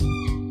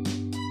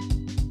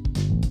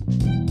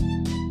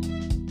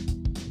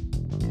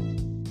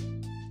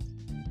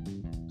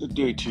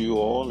Good day to you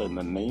all in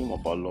the name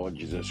of our Lord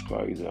Jesus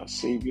Christ, our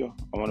Savior.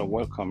 I want to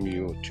welcome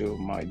you to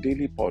my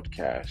daily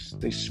podcast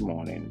this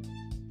morning.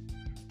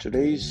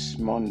 Today's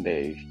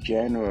Monday,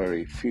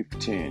 January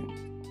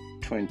 15,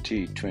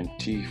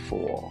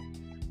 2024.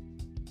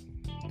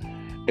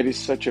 It is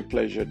such a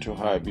pleasure to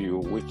have you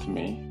with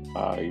me.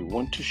 I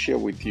want to share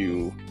with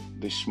you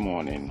this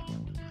morning,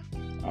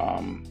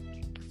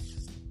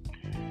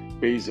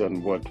 based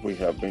on what we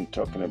have been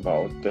talking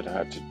about that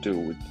had to do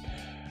with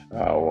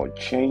or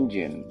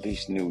changing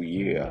this new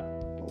year,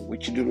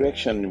 which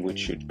direction we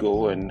should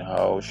go and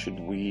how should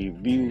we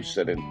view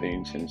certain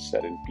things and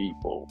certain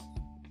people.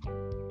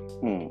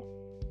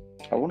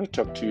 I want to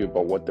talk to you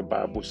about what the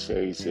Bible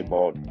says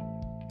about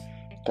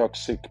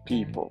toxic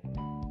people.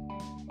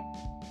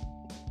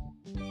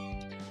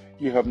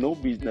 You have no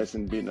business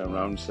in being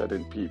around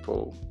certain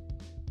people,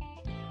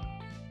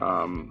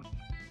 and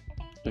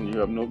you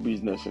have no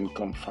business in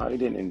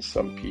confiding in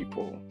some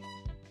people.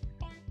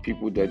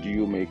 People that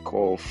you may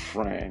call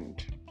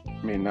friend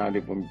may not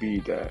even be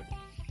that,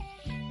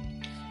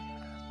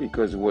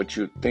 because what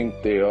you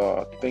think they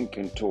are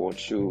thinking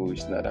towards you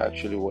is not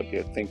actually what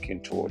they're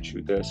thinking towards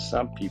you. There's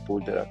some people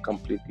that are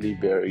completely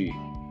very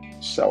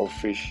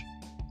selfish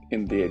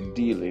in their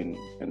dealing,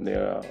 and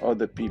there are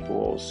other people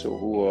also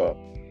who are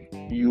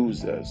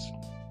users.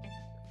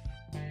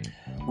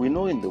 We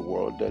know in the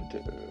world that,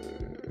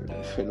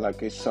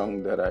 like a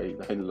song that I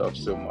love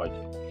so much,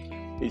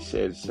 it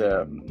says,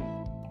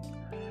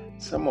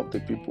 some of the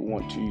people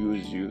want to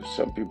use you,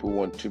 some people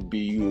want to be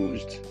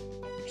used.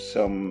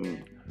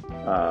 Some,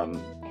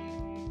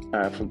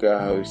 I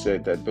forgot how he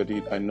said that, but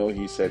I know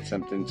he said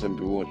something. Some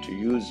people want to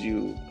use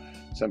you,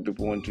 some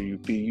people want to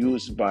be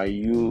used by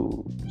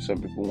you,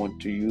 some people want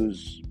to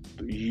use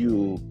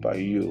you by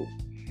you.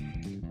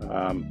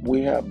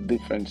 We have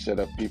different set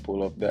of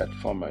people of that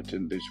format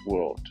in this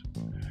world.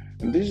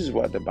 And this is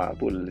what the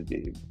Bible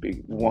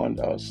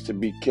warned us to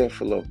be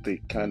careful of, the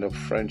kind of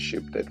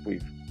friendship that we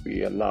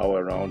allow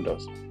around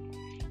us,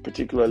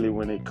 particularly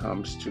when it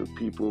comes to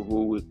people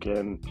who we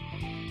can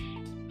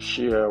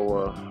share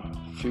our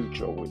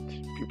future with,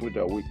 people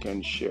that we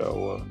can share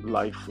our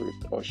life with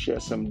or share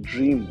some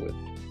dream with.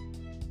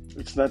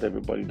 It's not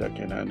everybody that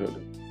can handle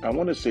it. I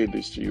want to say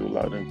this to you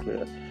loud and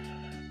clear.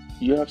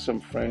 You have some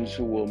friends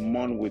who will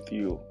mourn with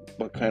you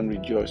but can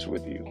rejoice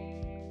with you.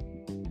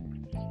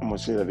 I'm going to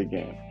say that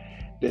again.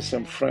 There's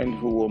some friend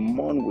who will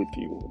mourn with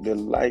you. They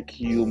like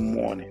you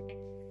mourning,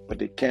 but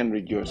they can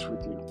rejoice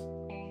with you.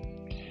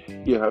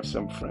 You have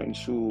some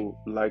friends who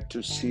like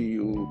to see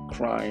you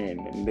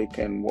crying, and they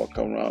can walk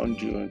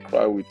around you and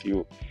cry with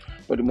you.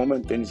 But the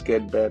moment things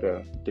get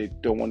better, they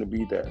don't want to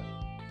be there.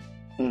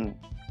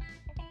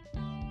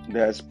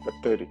 That's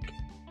pathetic.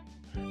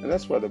 And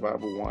that's why the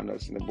Bible warns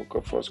us in the book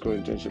of 1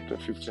 Corinthians chapter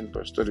 15,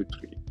 verse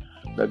 33,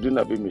 that do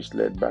not be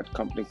misled. Bad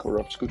company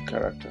corrupts good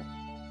character.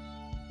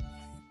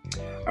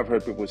 I've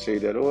heard people say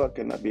that, I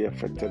cannot be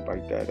affected by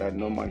that. I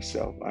know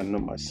myself.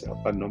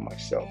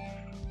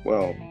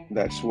 Well,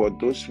 that's what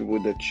those people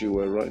that you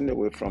were running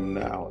away from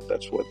now,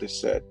 that's what they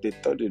said. They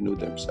thought they knew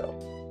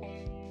themselves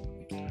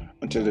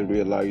until they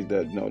realized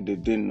that, no, they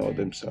didn't know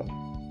themselves.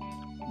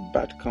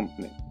 Bad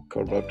company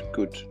corrupt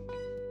good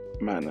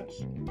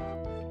manners.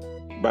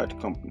 Bad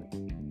company.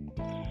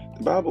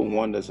 The Bible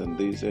warned us on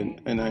this, and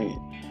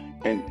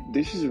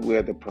this is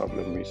where the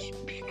problem is,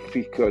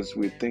 because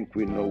we think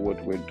we know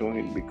what we're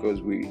doing, because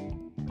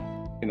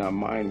in our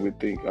mind we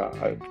think,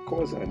 of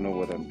course I know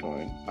what I'm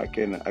doing. I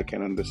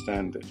can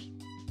understand this.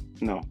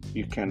 No,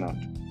 you cannot.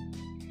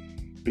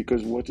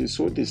 Because what is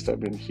so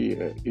disturbing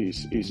here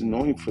is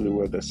knowing fully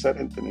well that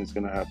certain thing is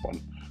going to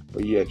happen,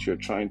 but yet you're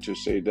trying to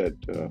say that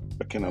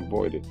I can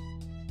avoid it.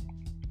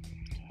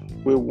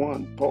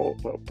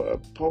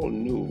 Paul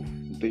knew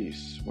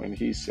this when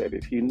he said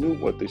it. He knew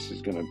what this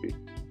is going to be.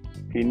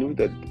 He knew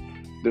that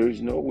there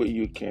is no way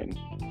you can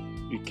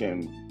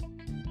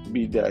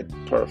be that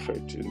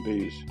perfect in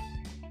this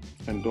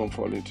and don't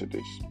fall into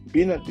this.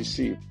 Be not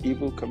deceived.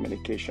 Evil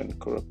communication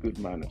corrupt good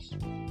manners.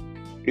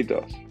 It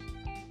does.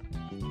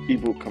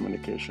 Evil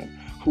communication.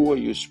 Who are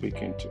you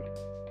speaking to?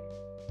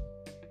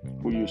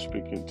 Who are you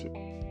speaking to?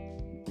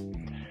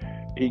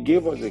 He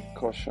gave us a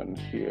caution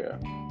here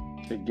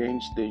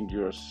against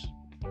dangerous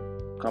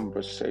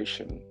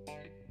conversation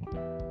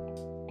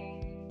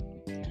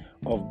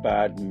of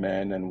bad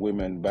men and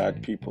women,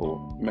 bad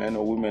people, men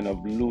or women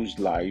of loose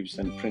lives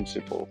and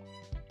principle,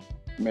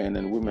 men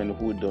and women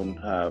who don't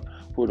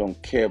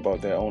care about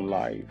their own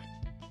life,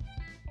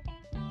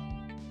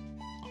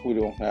 who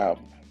don't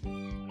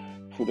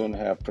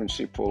have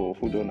principle,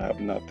 who don't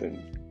have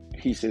nothing.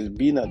 He says,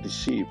 be not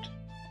deceived.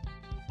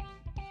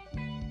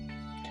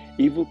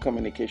 Evil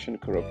communication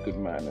corrupt good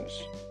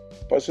manners.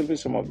 Possibly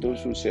some of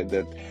those who said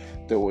that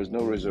there was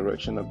no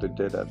resurrection of the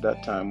dead at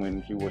that time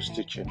when he was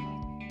teaching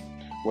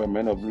were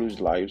men of loose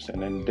lives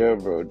and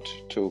endeavored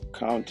to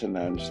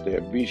countenance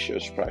their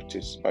vicious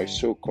practice by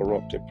so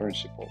corrupt a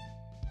principle.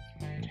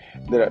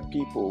 There are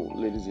people,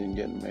 ladies and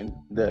gentlemen,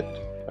 that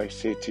I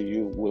say to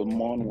you will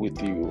mourn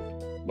with you,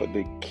 but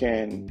they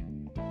can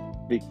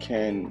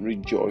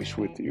rejoice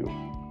with you.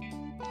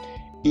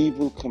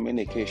 Evil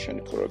communication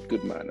corrupt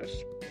good manners.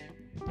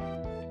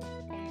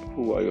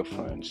 Who are your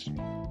friends?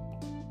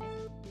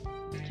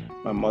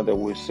 My mother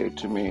would say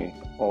to me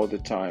all the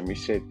time, he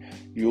said,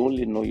 you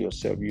only know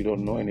yourself, you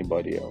don't know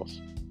anybody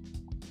else.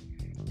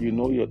 You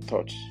know your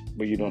thoughts,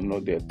 but you don't know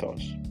their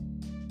thoughts.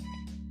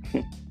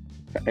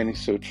 And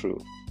it's so true.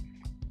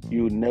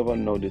 You never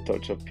know the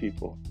thoughts of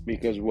people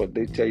because what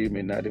they tell you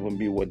may not even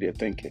be what they're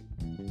thinking.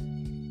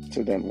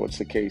 So then what's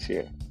the case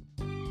here?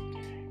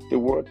 The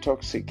word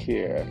toxic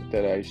here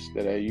that I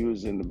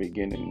used in the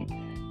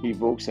beginning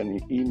evokes an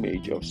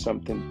image of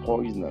something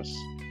poisonous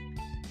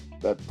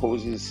that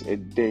poses a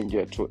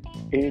danger to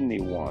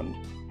anyone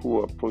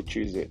who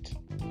approaches it.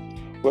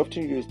 We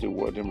often use the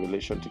word in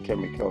relation to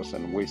chemicals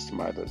and waste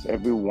matters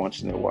every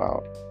once in a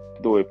while,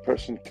 though a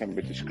person can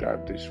be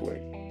described this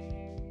way.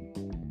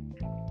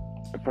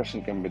 A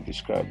person can be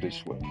described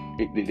this way.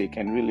 They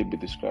can really be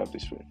described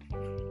this way.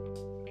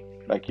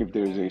 Like if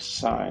there is a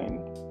sign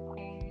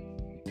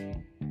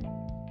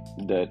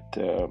that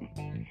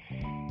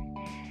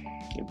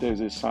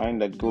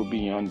goes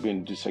beyond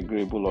being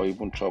disagreeable or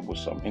even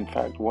troublesome. In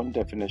fact, one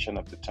definition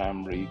of the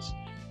term reads,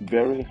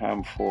 very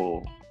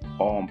harmful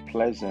or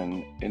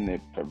unpleasant in a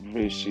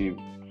pervasive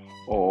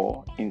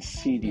or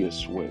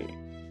insidious way.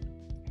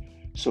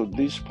 So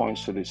this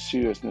points to the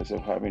seriousness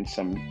of having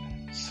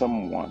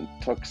someone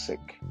toxic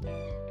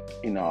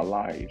in our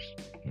lives,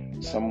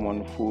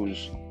 someone who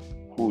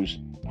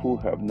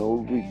have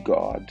no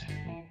regard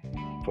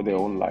for their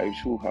own lives,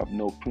 who have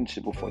no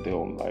principle for their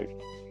own life.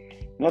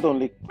 Not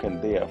only can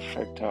they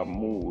affect our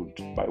mood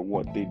by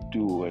what they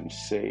do and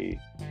say,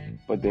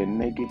 but their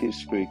negative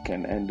spirit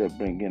can end up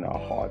bringing our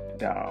heart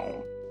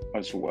down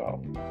as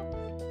well.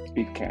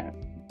 It can.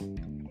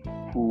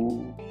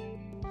 Who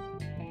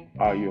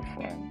are your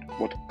friends?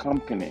 What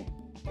company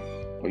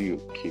are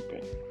you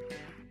keeping?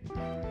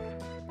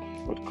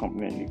 What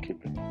company are you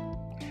keeping?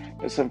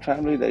 There's some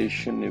family that you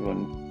shouldn't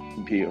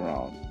even be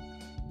around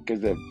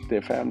because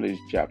their family is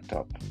jacked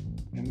up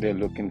and they're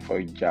looking for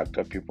jacked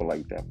up people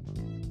like them.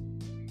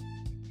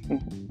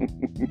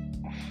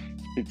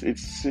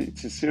 It's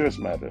a serious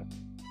matter.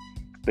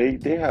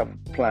 They have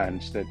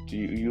plans that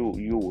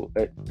you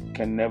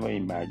can never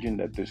imagine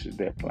that this is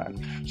their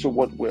plan. So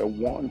what we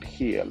want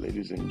here,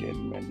 ladies and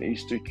gentlemen,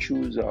 is to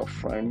choose our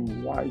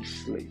friend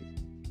wisely.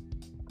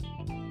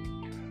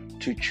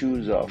 To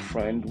choose our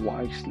friend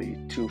wisely,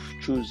 to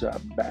choose our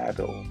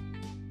battle.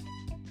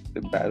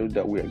 The battle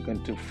that we are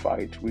going to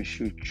fight, we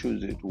should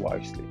choose it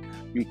wisely.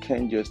 You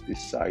can't just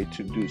decide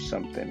to do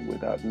something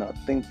without not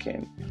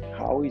thinking,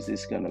 how is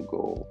this going to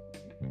go?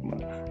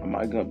 Am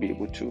I going to be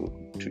able to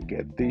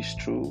get this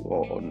through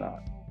or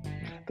not?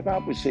 The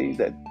Bible says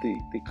that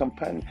the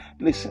companion,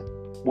 listen,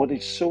 what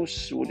is so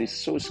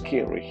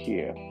scary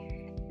here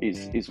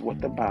is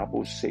what the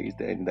Bible says,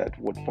 and that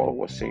what Paul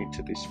was saying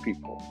to these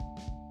people.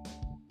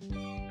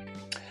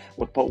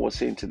 What Paul was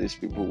saying to these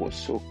people was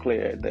so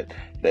clear that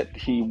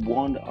he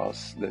warned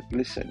us that,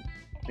 listen,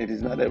 it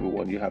is not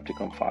everyone you have to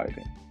confide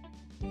in.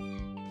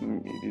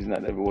 It is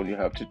not everyone you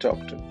have to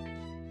talk to.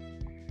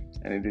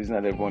 And it is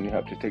not everyone you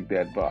have to take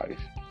their advice.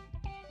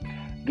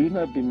 Do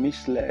not be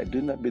misled.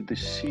 Do not be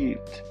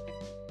deceived.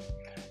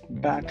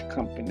 Bad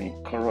company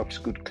corrupts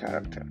good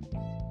character.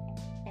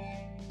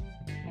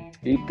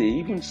 If they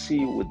even see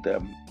you with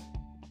them,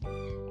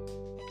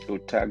 they will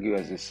tag you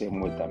as the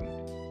same with them.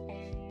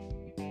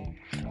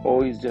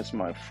 Oh, he's just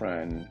my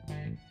friend.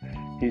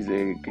 He's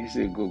a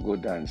go-go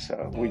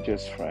dancer. We're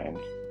just friends.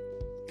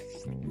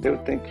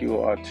 They'll think you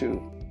are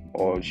too,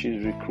 or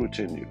she's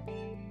recruiting you.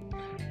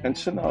 And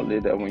sooner or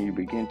later, when you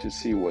begin to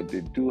see what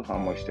they do, how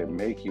much they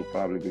make, you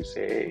probably will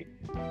say, hey,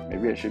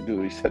 maybe I should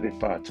do this at a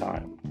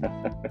part-time.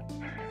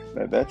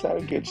 That's how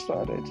it gets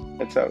started.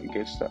 That's how it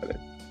gets started.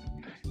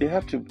 You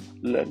have to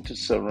learn to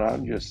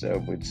surround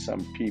yourself with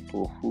some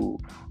people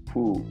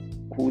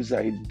whose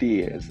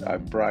ideas are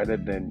brighter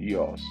than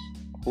yours,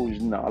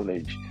 whose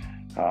knowledge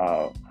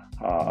are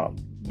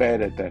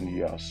better than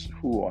yours,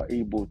 who are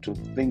able to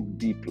think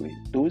deeply.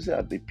 Those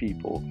are the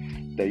people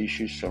that you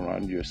should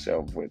surround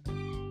yourself with.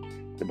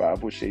 The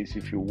Bible says,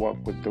 if you walk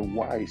with the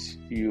wise,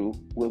 you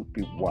will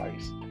be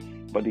wise,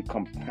 but the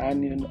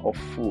companion of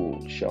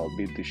fools shall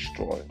be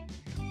destroyed.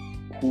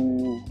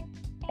 Who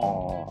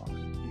are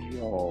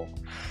your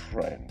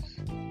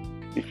friends?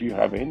 If you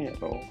have any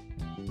at all.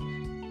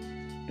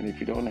 And if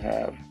you don't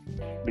have,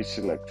 be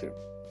selective.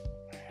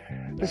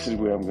 This is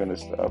where I'm going to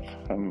stop.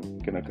 I'm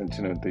going to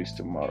continue this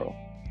tomorrow.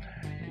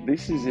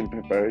 This is in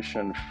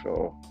preparation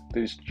for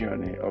this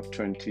journey of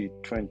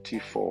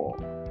 2024.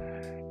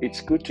 It's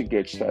good to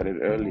get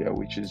started earlier,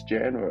 which is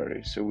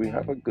January. So we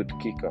have a good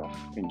kickoff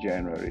in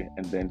January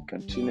and then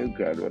continue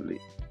gradually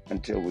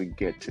until we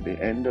get to the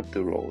end of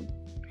the road.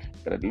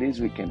 But at least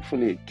we can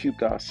fully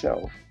equip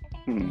ourselves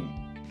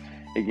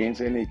against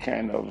any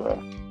kind of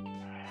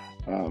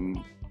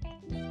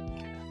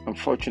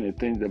unfortunate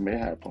things that may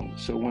happen.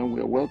 So when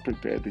we're well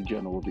prepared, the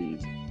journey will be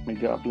easy. May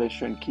God bless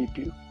you and keep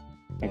you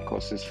and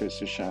cause His face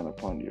to shine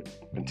upon you.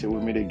 Until we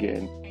meet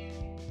again,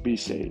 be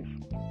safe.